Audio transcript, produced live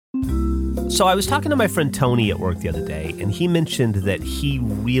So I was talking to my friend Tony at work the other day, and he mentioned that he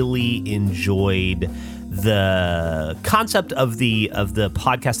really enjoyed the concept of the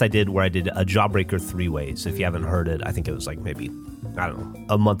podcast I did where I did a Jawbreaker 3 Ways. If you haven't heard it, I think it was like maybe, I don't know,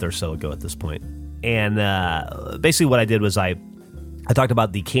 a month or so ago at this point. And basically what I did was I talked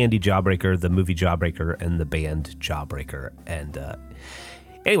about the candy Jawbreaker, the movie Jawbreaker, and the band Jawbreaker. And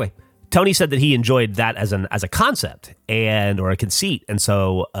anyway, Tony said that he enjoyed that as a concept or a conceit, and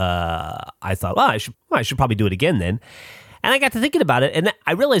so I thought, well, I should probably do it again then. And I got to thinking about it, and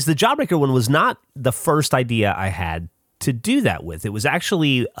I realized the Jawbreaker one was not the first idea I had to do that with. It was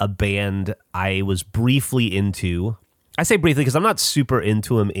actually a band I was briefly into. I say briefly because I'm not super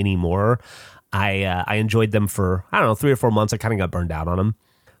into them anymore. I enjoyed them for, I don't know, 3 or 4 months. I kind of got burned out on them.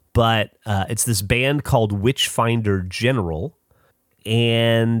 But it's this band called Witchfinder General,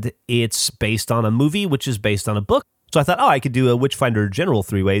 and it's based on a movie, which is based on a book. So I thought, I could do a Witchfinder General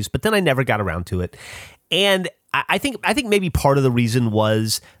 3 Ways, but then I never got around to it. And I think maybe part of the reason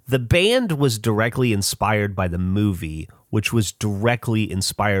was the band was directly inspired by the movie, which was directly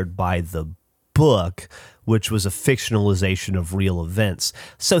inspired by the book, which was a fictionalization of real events.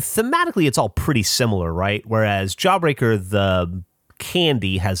 So thematically, it's all pretty similar, right? Whereas Jawbreaker, the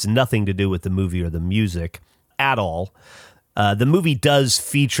candy, has nothing to do with the movie or the music at all. The movie does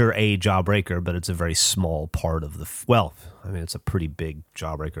feature a Jawbreaker, but it's a very small part of it's a pretty big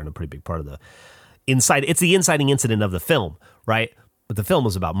Jawbreaker and a pretty big part of the inside. It's the inciting incident of the film, right? But the film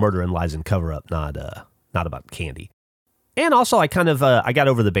was about murder and lies and cover-up, not about candy. And also, I kind of I got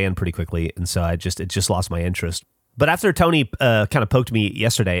over the band pretty quickly, and so it just lost my interest. But after Tony kind of poked me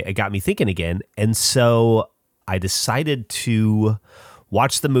yesterday, it got me thinking again, and so I decided to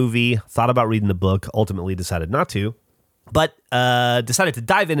watch the movie. Thought about reading the book. Ultimately, decided not to. But decided to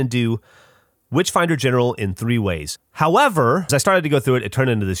dive in and do Witchfinder General in 3 Ways. However, as I started to go through it, it turned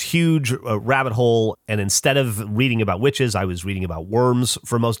into this huge rabbit hole, and instead of reading about witches, I was reading about worms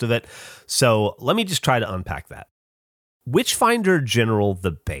for most of it. So let me just try to unpack that. Witchfinder General,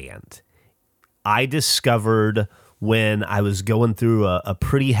 the band, I discovered when I was going through a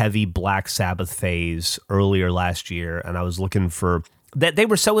pretty heavy Black Sabbath phase earlier last year, and I was looking for that. They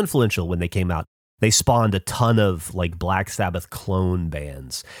were so influential when they came out. They spawned a ton of like Black Sabbath clone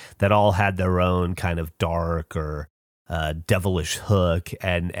bands that all had their own kind of dark or devilish hook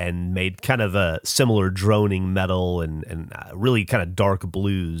and made kind of a similar droning metal and really kind of dark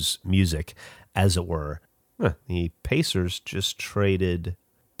blues music, as it were. The Pacers just traded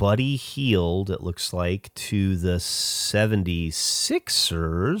Buddy Hield, it looks like, to the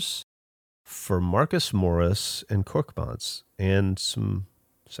 76ers for Marcus Morris and Korkmaz and some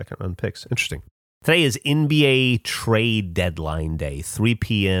second-round picks. Interesting. Today is NBA trade deadline day, 3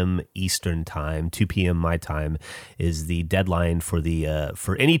 p.m. Eastern time, 2 p.m. my time is the deadline for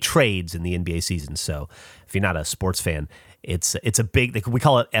for any trades in the NBA season. So if you're not a sports fan, it's a big, we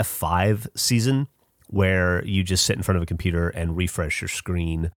call it F5 season, where you just sit in front of a computer and refresh your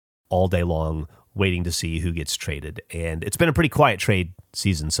screen all day long, waiting to see who gets traded. And it's been a pretty quiet trade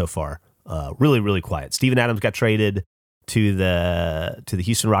season so far. Really, really quiet. Steven Adams got traded to the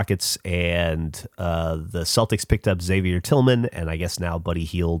Houston Rockets, and the Celtics picked up Xavier Tillman, and I guess now Buddy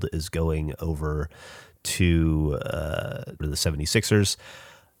Hield is going over to the 76ers.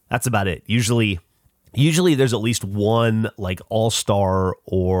 That's about it. Usually there's at least one like all-star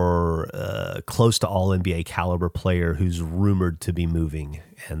or close to all-NBA caliber player who's rumored to be moving,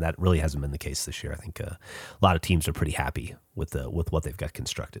 and that really hasn't been the case this year. I think a lot of teams are pretty happy with what they've got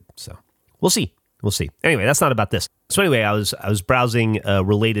constructed. So we'll see. Anyway, that's not about this. So anyway, I was browsing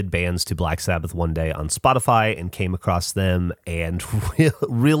related bands to Black Sabbath one day on Spotify and came across them and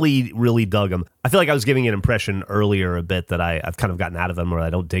really, really dug them. I feel like I was giving an impression earlier a bit that I've kind of gotten out of them, or I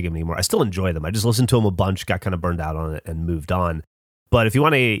don't dig them anymore. I still enjoy them. I just listened to them a bunch, got kind of burned out on it, and moved on. But if you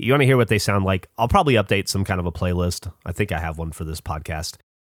want to hear what they sound like, I'll probably update some kind of a playlist. I think I have one for this podcast.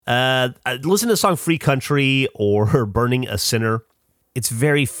 Listen to the song Free Country or Burning a Sinner. It's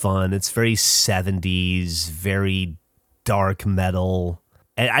very fun. It's very 70s, very dark metal.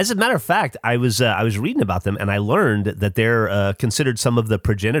 And as a matter of fact, I was reading about them, and I learned that they're considered some of the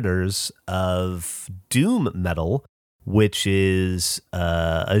progenitors of doom metal, which is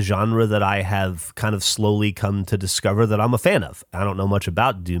a genre that I have kind of slowly come to discover that I'm a fan of. I don't know much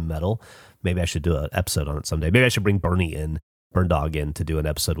about doom metal. Maybe I should do an episode on it someday. Maybe I should bring Burn Dog in to do an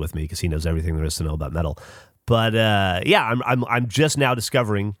episode with me, because he knows everything there is to know about metal. But I'm just now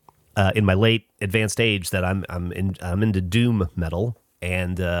discovering in my late advanced age that I'm into doom metal,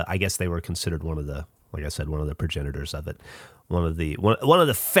 and I guess they were considered one of the progenitors of it, one of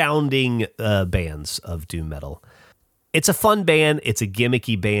the founding bands of doom metal. It's a fun band. It's a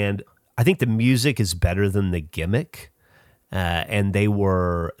gimmicky band. I think the music is better than the gimmick, and they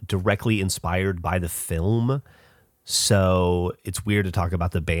were directly inspired by the film. So it's weird to talk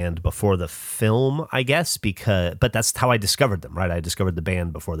about the band before the film, I guess, but that's how I discovered them, right? I discovered the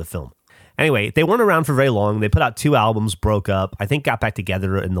band before the film. Anyway, they weren't around for very long. They put out 2 albums, broke up, I think got back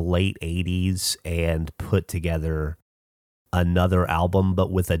together in the late 80s and put together another album,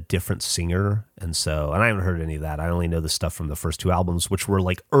 but with a different singer. And I haven't heard any of that. I only know the stuff from the first 2 albums, which were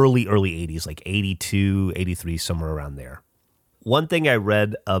like early 80s, like 82, 83, somewhere around there. One thing I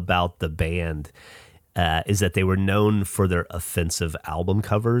read about the band is that they were known for their offensive album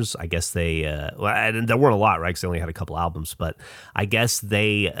covers. I guess they, there weren't a lot, right? Because they only had a couple albums, but I guess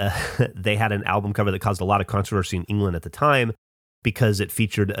they had an album cover that caused a lot of controversy in England at the time because it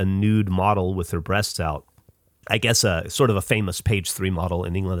featured a nude model with her breasts out. I guess a sort of a famous page 3 model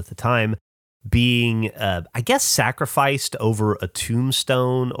in England at the time being, I guess, sacrificed over a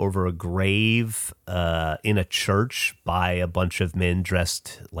tombstone, over a grave in a church by a bunch of men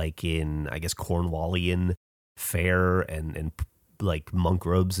dressed like in, I guess, Cornwallian fare and like monk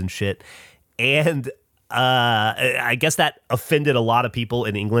robes and shit. And I guess that offended a lot of people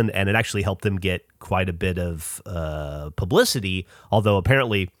in England, and it actually helped them get quite a bit of publicity, although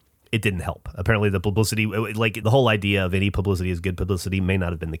apparently it didn't help. Apparently the publicity, like the whole idea of any publicity is good publicity, may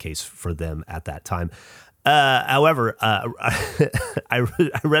not have been the case for them at that time. However, I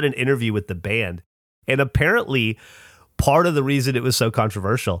read an interview with the band, and apparently part of the reason it was so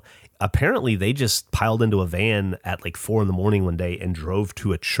controversial, apparently they just piled into a van at like 4 a.m. one day and drove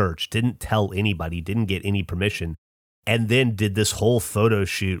to a church, didn't tell anybody, didn't get any permission, and then did this whole photo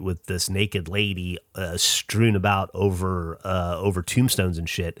shoot with this naked lady strewn about over tombstones and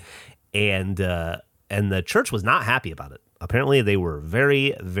shit. And the church was not happy about it. Apparently they were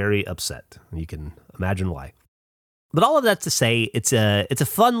very, very upset. You can imagine why. But all of that to say, it's a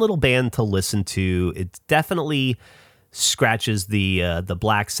fun little band to listen to. It definitely scratches the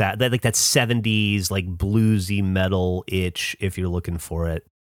Black Sabbath, like that 70s like bluesy metal itch if you're looking for it.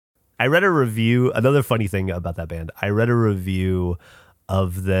 I read a review, another funny thing about that band, I read a review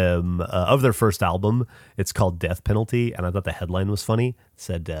of them, of their first album. It's called Death Penalty, and I thought the headline was funny.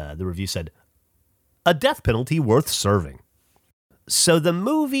 The review said, "A death penalty worth serving." So the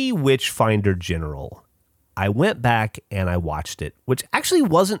movie Witchfinder General, I went back and I watched it, which actually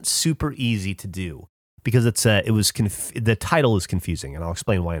wasn't super easy to do because the title is confusing, and I'll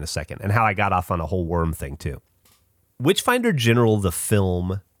explain why in a second, and how I got off on a whole worm thing too. Witchfinder General, the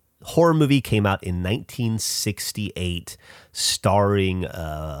film, horror movie, came out in 1968, starring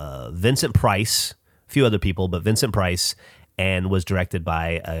Vincent Price, a few other people, but Vincent Price, and was directed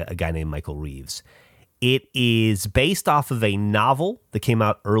by a guy named Michael Reeves. It is based off of a novel that came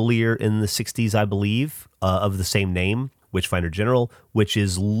out earlier in the 60s, I believe, of the same name, Witchfinder General, which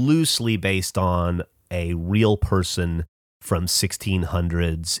is loosely based on a real person from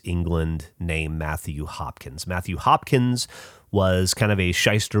 1600s England named Matthew Hopkins. Matthew Hopkins was kind of a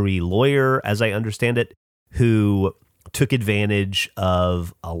shystery lawyer, as I understand it, who took advantage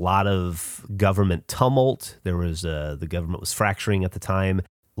of a lot of government tumult. There was the government was fracturing at the time,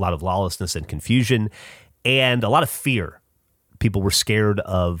 a lot of lawlessness and confusion, and a lot of fear. People were scared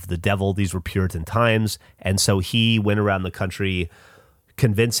of the devil. These were Puritan times, and so he went around the country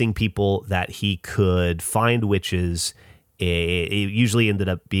convincing people that he could find witches. It usually ended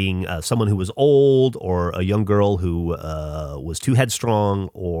up being someone who was old, or a young girl who was too headstrong,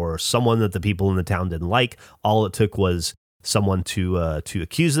 or someone that the people in the town didn't like. All it took was someone to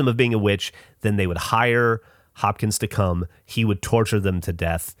accuse them of being a witch. Then they would hire Hopkins to come. He would torture them to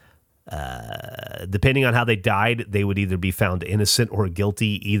death. Depending on how they died, they would either be found innocent or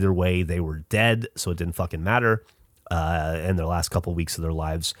guilty. Either way, they were dead, so it didn't fucking matter. And their last couple weeks of their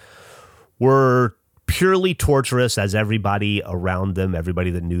lives were purely torturous, as everybody around them,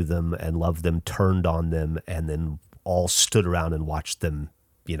 everybody that knew them and loved them, turned on them, and then all stood around and watched them,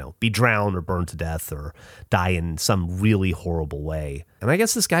 be drowned or burned to death or die in some really horrible way. And I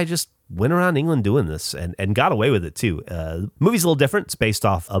guess this guy just went around England doing this and got away with it too. The movie's a little different. It's based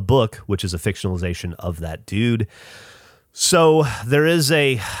off a book, which is a fictionalization of that dude. So there is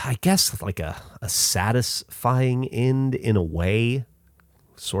I guess like a satisfying end in a way,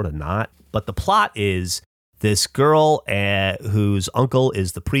 sort of not. But the plot is this girl whose uncle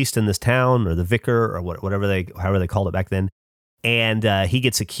is the priest in this town, or the vicar, or however they called it back then. And he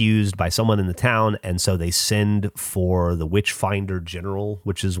gets accused by someone in the town, and so they send for the Witchfinder General,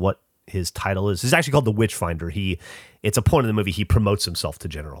 which is what his title is. He's actually called the Witchfinder. It's a point in the movie he promotes himself to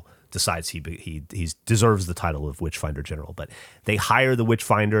general, decides he deserves the title of Witchfinder General. But they hire the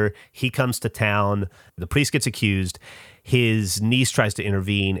Witchfinder. He comes to town. The priest gets accused. His niece tries to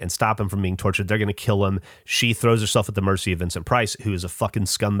intervene and stop him from being tortured. They're going to kill him. She throws herself at the mercy of Vincent Price, who is a fucking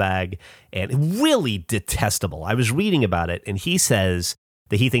scumbag and really detestable. I was reading about it, and he says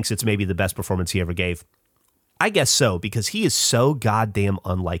that he thinks it's maybe the best performance he ever gave. I guess so, because he is so goddamn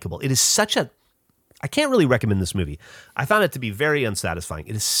unlikable. It is such a... I can't really recommend this movie. I found it to be very unsatisfying.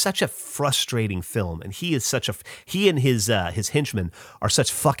 It is such a frustrating film, and he and his henchmen are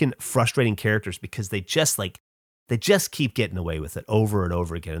such fucking frustrating characters because they just keep getting away with it over and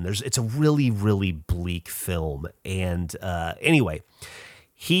over again. And it's a really, really bleak film. And anyway,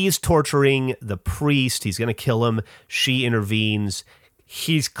 he's torturing the priest. He's going to kill him. She intervenes.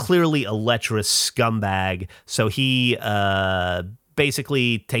 He's clearly a lecherous scumbag. So he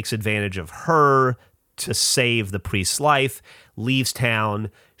basically takes advantage of her to save the priest's life, leaves town.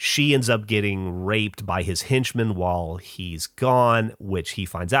 She ends up getting raped by his henchman while he's gone, which he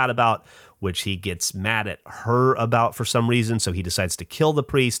finds out about, which he gets mad at her about for some reason, so he decides to kill the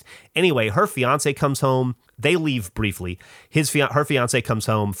priest. Anyway, her fiance comes home. They leave briefly. Her fiance comes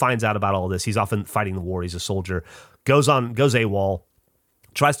home, finds out about all this. He's often fighting the war. He's a soldier. Goes AWOL,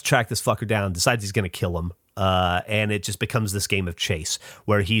 tries to track this fucker down, decides he's going to kill him. And it just becomes this game of chase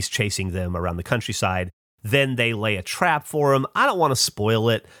where he's chasing them around the countryside. Then they lay a trap for him. I don't want to spoil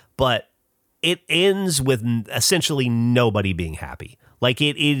it, but it ends with essentially nobody being happy. Like,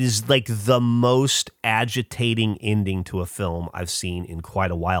 it is like the most agitating ending to a film I've seen in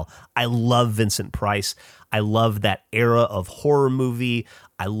quite a while. I love Vincent Price. I love that era of horror movie.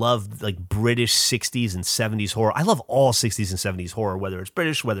 I love like British 60s and 70s horror. I love all 60s and 70s horror, whether it's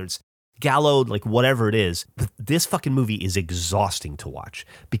British, whether it's Gallo, like whatever it is. This fucking movie is exhausting to watch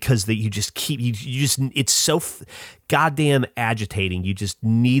because you just keep, it's so goddamn agitating. You just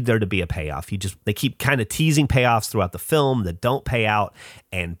need there to be a payoff. They keep kind of teasing payoffs throughout the film that don't pay out.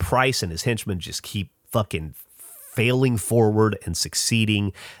 And Price and his henchmen just keep fucking failing forward and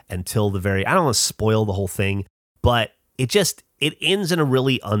succeeding until the very, I don't want to spoil the whole thing, but it ends in a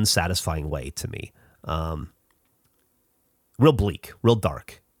really unsatisfying way to me. Real bleak, real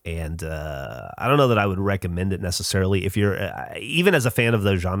dark. And I don't know that I would recommend it necessarily if you're even as a fan of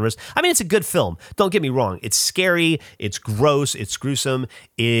those genres. I mean, it's a good film. Don't get me wrong. It's scary. It's gross. It's gruesome.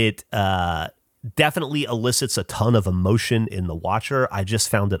 It definitely elicits a ton of emotion in the watcher. I just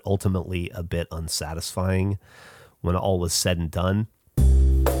found it ultimately a bit unsatisfying when all was said and done.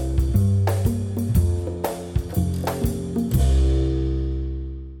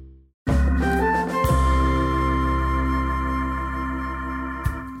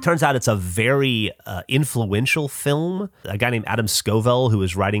 Turns out it's a very influential film. A guy named Adam Scovell, who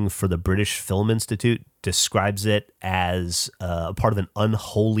is writing for the British Film Institute, describes it as a part of an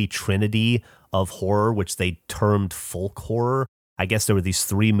unholy trinity of horror, which they termed folk horror. I guess there were these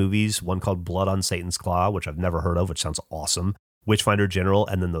three movies, one called Blood on Satan's Claw, which I've never heard of, which sounds awesome, Witchfinder General,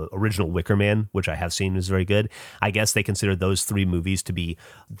 and then the original Wicker Man, which I have seen is very good. I guess they consider those three movies to be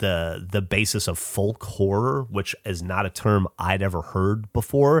the basis of folk horror, which is not a term I'd ever heard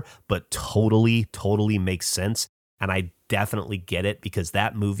before, but totally makes sense. And I definitely get it because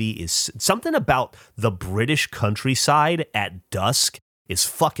that movie is something about the British countryside at dusk is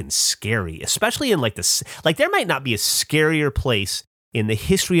fucking scary, especially in like this. Like, there might not be a scarier place in the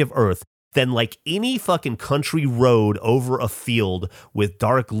history of Earth than like any fucking country road over a field with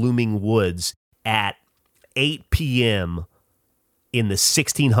dark looming woods at 8 p.m. in the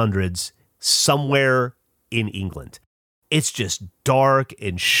 1600s somewhere in England. It's just dark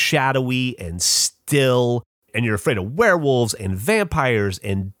and shadowy and still, and you're afraid of werewolves and vampires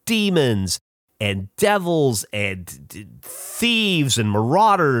and demons and devils and thieves and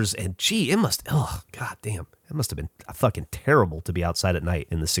marauders. And gee, god damn. It must have been fucking terrible to be outside at night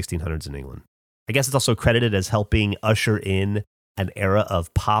in the 1600s in England. I guess it's also credited as helping usher in an era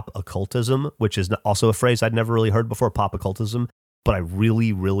of pop occultism, which is also a phrase I'd never really heard before, pop occultism, but I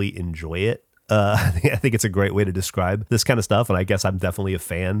really, really enjoy it. I think it's a great way to describe this kind of stuff, and I guess I'm definitely a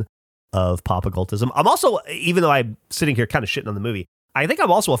fan of pop occultism. I'm also, even though I'm sitting here kind of shitting on the movie, I think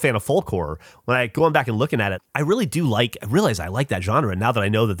I'm also a fan of folk horror. When I going back and looking at it, I really do I realize I like that genre. And now that I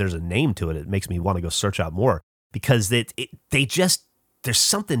know that there's a name to it, it makes me want to go search out more because there's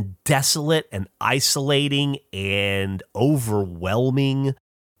something desolate and isolating and overwhelming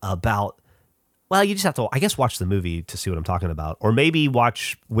about, well, you just have to, I guess, watch the movie to see what I'm talking about, or maybe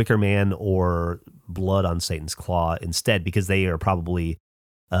watch Wicker Man or Blood on Satan's Claw instead, because they are probably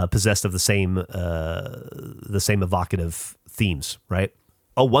possessed of the same evocative themes, right?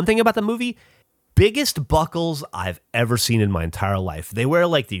 Oh, one thing about the movie, biggest buckles I've ever seen in my entire life. They wear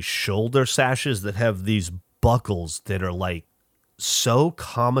like these shoulder sashes that have these buckles that are like so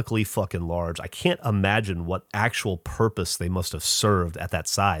comically fucking large. I can't imagine what actual purpose they must have served at that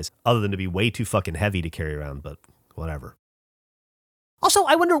size, other than to be way too fucking heavy to carry around, but whatever. Also,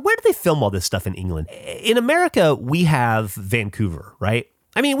 I wonder, where do they film all this stuff in England? In America, we have Vancouver, right?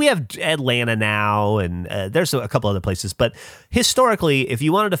 I mean, we have Atlanta now, and there's a couple other places, but historically, if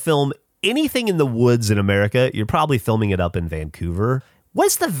you wanted to film anything in the woods in America, you're probably filming it up in Vancouver.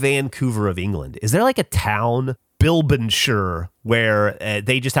 What's the Vancouver of England? Is there like a town, Bilbinshire, where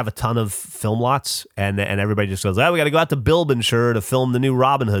they just have a ton of film lots, and everybody just goes, oh, we got to go out to Bilbinshire to film the new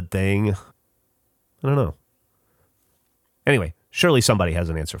Robin Hood thing? I don't know. Anyway, surely somebody has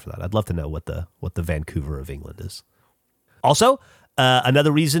an answer for that. I'd love to know what the Vancouver of England is. Also,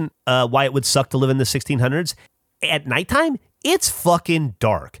 another reason why it would suck to live in the 1600s, at nighttime, it's fucking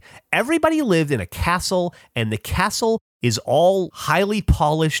dark. Everybody lived in a castle, and the castle is all highly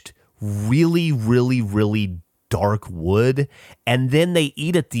polished, really, really, really dark wood. And then they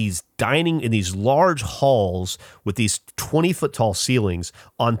eat at these dining in these large halls with these 20-foot tall ceilings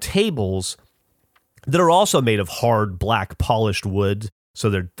on tables that are also made of hard, black, polished wood, so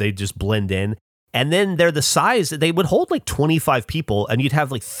they just blend in. And then they're the size that they would hold like 25 people, and you'd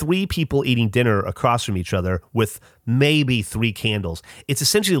have like 3 people eating dinner across from each other with maybe 3 candles. It's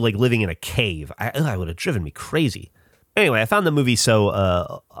essentially like living in a cave. I would have driven me crazy. Anyway, I found the movie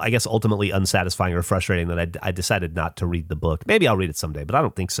so, I guess, ultimately unsatisfying or frustrating that I decided not to read the book. Maybe I'll read it someday, but I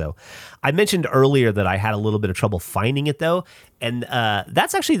don't think so. I mentioned earlier that I had a little bit of trouble finding it, though, and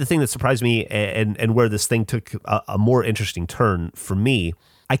that's actually the thing that surprised me and where this thing took a more interesting turn for me.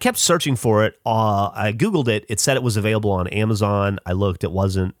 I kept searching for it. I Googled it. It said it was available on Amazon. I looked. It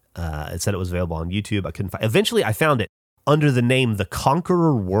wasn't. It said it was available on YouTube. I couldn't find. Eventually, I found it under the name The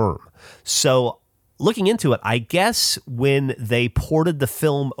Conqueror Worm. So looking into it, I guess when they ported the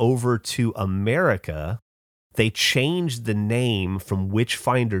film over to America, they changed the name from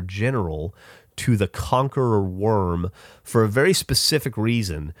Witchfinder General to The Conqueror Worm for a very specific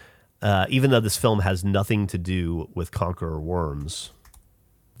reason, even though this film has nothing to do with conqueror worms.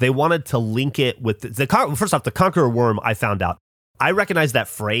 They wanted to link it with first off, the Conqueror Worm, I found out. I recognized that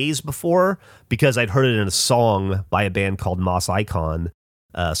phrase before because I'd heard it in a song by a band called Moss Icon.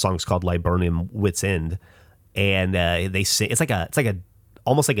 Song's called Liburnum Wit's End. And they sing, it's like a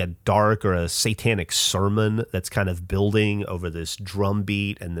almost like a dark or a satanic sermon that's kind of building over this drum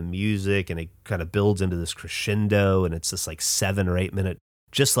beat and the music, and it kind of builds into this crescendo, and it's this like 7 or 8 minute,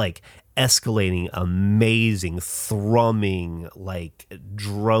 just like escalating, amazing, thrumming, like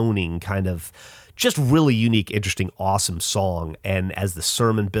droning kind of just really unique, interesting, awesome song. And as the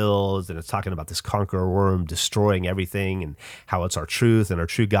sermon builds and it's talking about this conqueror worm destroying everything and how it's our truth and our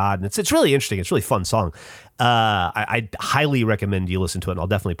true God. And it's really interesting. It's a really fun song. I highly recommend you listen to it, and I'll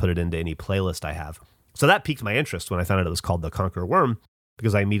definitely put it into any playlist I have. So that piqued my interest when I found out it was called The Conqueror Worm,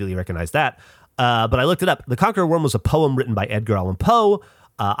 because I immediately recognized that. But I looked it up. The Conqueror Worm was a poem written by Edgar Allan Poe.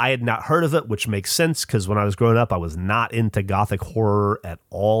 I had not heard of it, which makes sense because when I was growing up, I was not into gothic horror at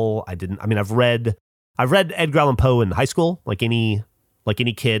all. I've read Edgar Allan Poe in high school, like any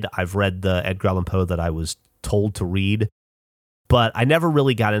kid. I've read the Edgar Allan Poe that I was told to read, but I never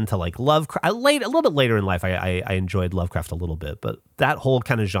really got into like Lovecraft. A little bit later in life, I enjoyed Lovecraft a little bit, but that whole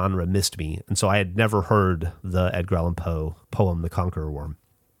kind of genre missed me, and so I had never heard the Edgar Allan Poe poem, The Conqueror Worm.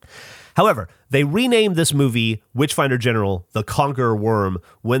 However, they renamed this movie Witchfinder General, The Conqueror Worm,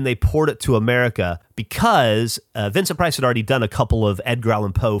 when they poured it to America because Vincent Price had already done a couple of Edgar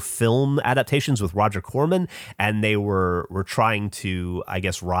Allan Poe film adaptations with Roger Corman, and they were trying to, I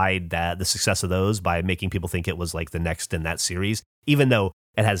guess, ride the success of those by making people think it was like the next in that series, even though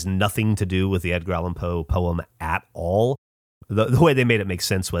it has nothing to do with the Edgar Allan Poe poem at all. The way they made it make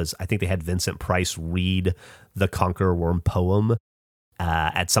sense was I think they had Vincent Price read the Conqueror Worm poem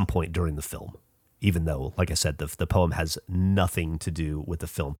at some point during the film, even though, like I said, the poem has nothing to do with the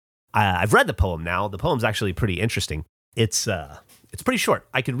film. I've read the poem now. The poem's actually pretty interesting. It's pretty short.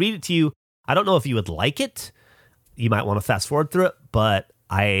 I could read it to you. I don't know if you would like it. You might want to fast forward through it, but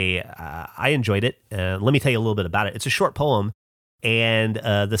I enjoyed it. Let me tell you a little bit about it. It's a short poem, and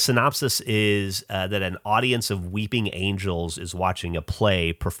the synopsis is that an audience of weeping angels is watching a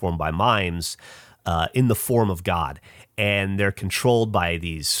play performed by mimes in the form of God. And they're controlled by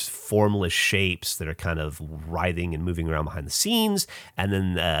these formless shapes that are kind of writhing and moving around behind the scenes. And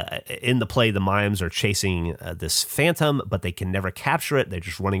then in the play, the mimes are chasing this phantom, but they can never capture it. They're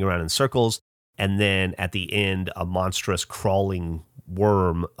just running around in circles. And then at the end, a monstrous crawling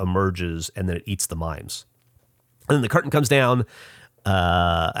worm emerges, and then it eats the mimes. And then the curtain comes down.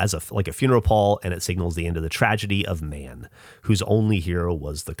 as a funeral pall, and it signals the end of the tragedy of man, whose only hero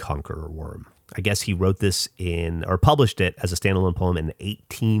was the conqueror worm. I guess he wrote this or published it as a standalone poem in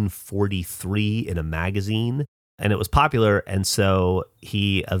 1843 in a magazine, and it was popular, and so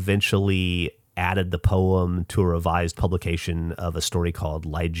he eventually added the poem to a revised publication of a story called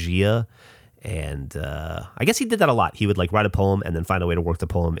Ligeia. And I guess he did that a lot. He would write a poem and then find a way to work the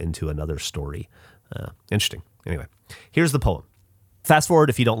poem into another story. Interesting. Anyway, here's the poem. Fast forward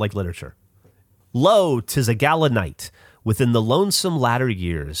if you don't like literature. Lo, 'tis a gala night. Within the lonesome latter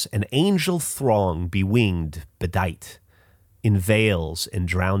years, an angel throng bewinged, bedight, in veils and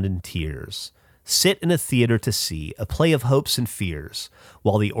drowned in tears, sit in a theater to see a play of hopes and fears,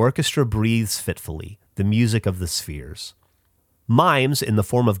 while the orchestra breathes fitfully the music of the spheres. Mimes in the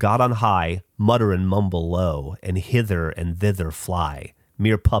form of God on high mutter and mumble low, and hither and thither fly,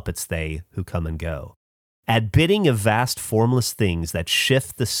 mere puppets they who come and go. At bidding of vast formless things that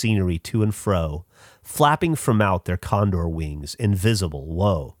shift the scenery to and fro, flapping from out their condor wings, invisible,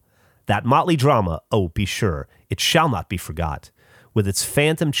 woe. That motley drama, oh, be sure, it shall not be forgot, with its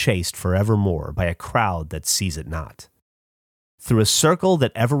phantom chased forevermore by a crowd that sees it not. Through a circle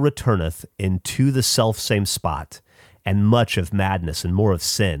that ever returneth into the self-same spot, and much of madness and more of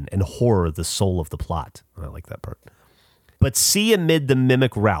sin, and horror the soul of the plot. I like that part. But see amid the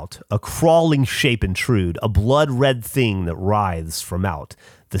mimic rout, a crawling shape intrude, a blood-red thing that writhes from out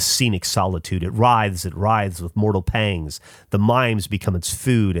the scenic solitude. It writhes with mortal pangs. The mimes become its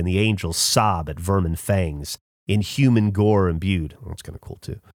food, and the angels sob at vermin fangs. In human gore imbued. Oh, that's kind of cool,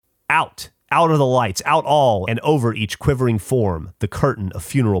 too. Out are the lights, out all, and over each quivering form, the curtain of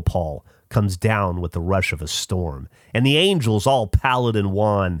funeral pall comes down with the rush of a storm. And the angels, all pallid and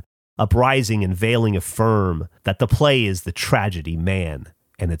wan, uprising and veiling affirm that the play is the tragedy man,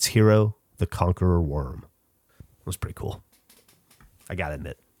 and its hero, the conqueror worm. That was pretty cool. I gotta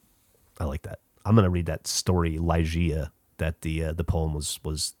admit, I like that. I'm gonna read that story, Ligeia, that the poem was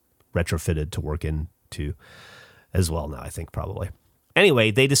retrofitted to work into as well now, I think, probably.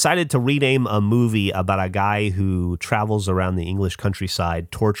 Anyway, they decided to rename a movie about a guy who travels around the English countryside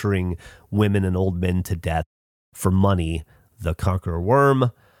torturing women and old men to death for money, The Conqueror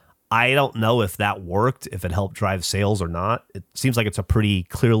Worm. I don't know if that worked, if it helped drive sales or not. It seems like it's a pretty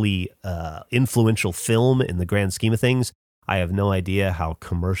clearly influential film in the grand scheme of things. I have no idea how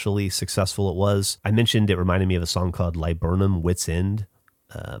commercially successful it was. I mentioned it reminded me of a song called Laburnum Wit's End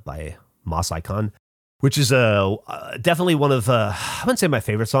by Moss Icon, which is definitely one of, I wouldn't say my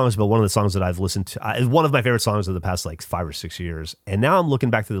favorite songs, but one of the songs that I've listened to, one of my favorite songs of the past 5 or 6 years. And now I'm looking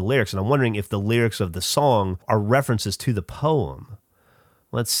back to the lyrics, and I'm wondering if the lyrics of the song are references to the poem.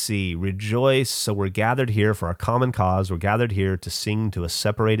 Let's see. Rejoice. So we're gathered here for our common cause. We're gathered here to sing to a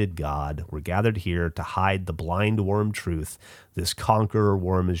separated God. We're gathered here to hide the blind worm truth. This conqueror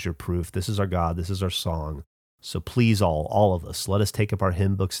worm is your proof. This is our God. This is our song. So please all of us, let us take up our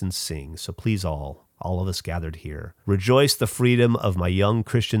hymn books and sing. So please all of us gathered here. Rejoice the freedom of my young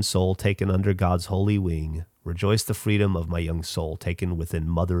Christian soul taken under God's holy wing. Rejoice the freedom of my young soul taken within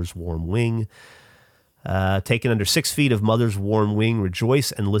mother's warm wing. Taken under 6 feet of mother's warm wing,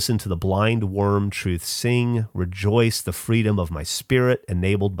 rejoice and listen to the blind worm truth sing. Rejoice the freedom of my spirit,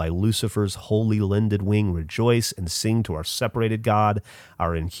 enabled by Lucifer's holy lended wing. Rejoice and sing to our separated God,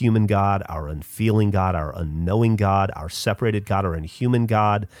 our inhuman God, our unfeeling God, our unknowing God, our separated God, our inhuman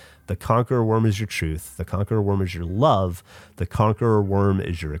God. The conqueror worm is your truth. The conqueror worm is your love. The conqueror worm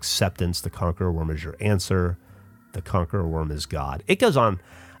is your acceptance. The conqueror worm is your answer. The conqueror worm is God. It goes on.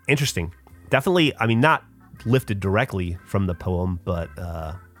 Interesting. Definitely, I mean, not lifted directly from the poem, but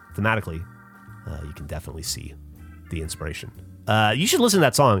thematically, you can definitely see the inspiration. You should listen to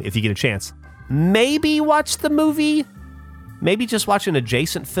that song if you get a chance. Maybe watch the movie. Maybe just watch an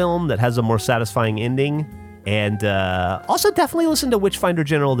adjacent film that has a more satisfying ending. And also definitely listen to Witchfinder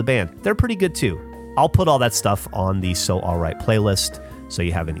General, the band. They're pretty good too. I'll put all that stuff on the So Alright playlist so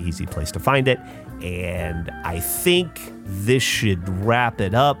you have an easy place to find it. And I think this should wrap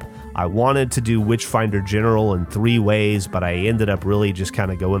it up. I wanted to do Witchfinder General in 3 ways, but I ended up really just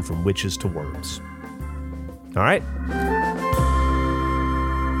kind of going from witches to worms. All right.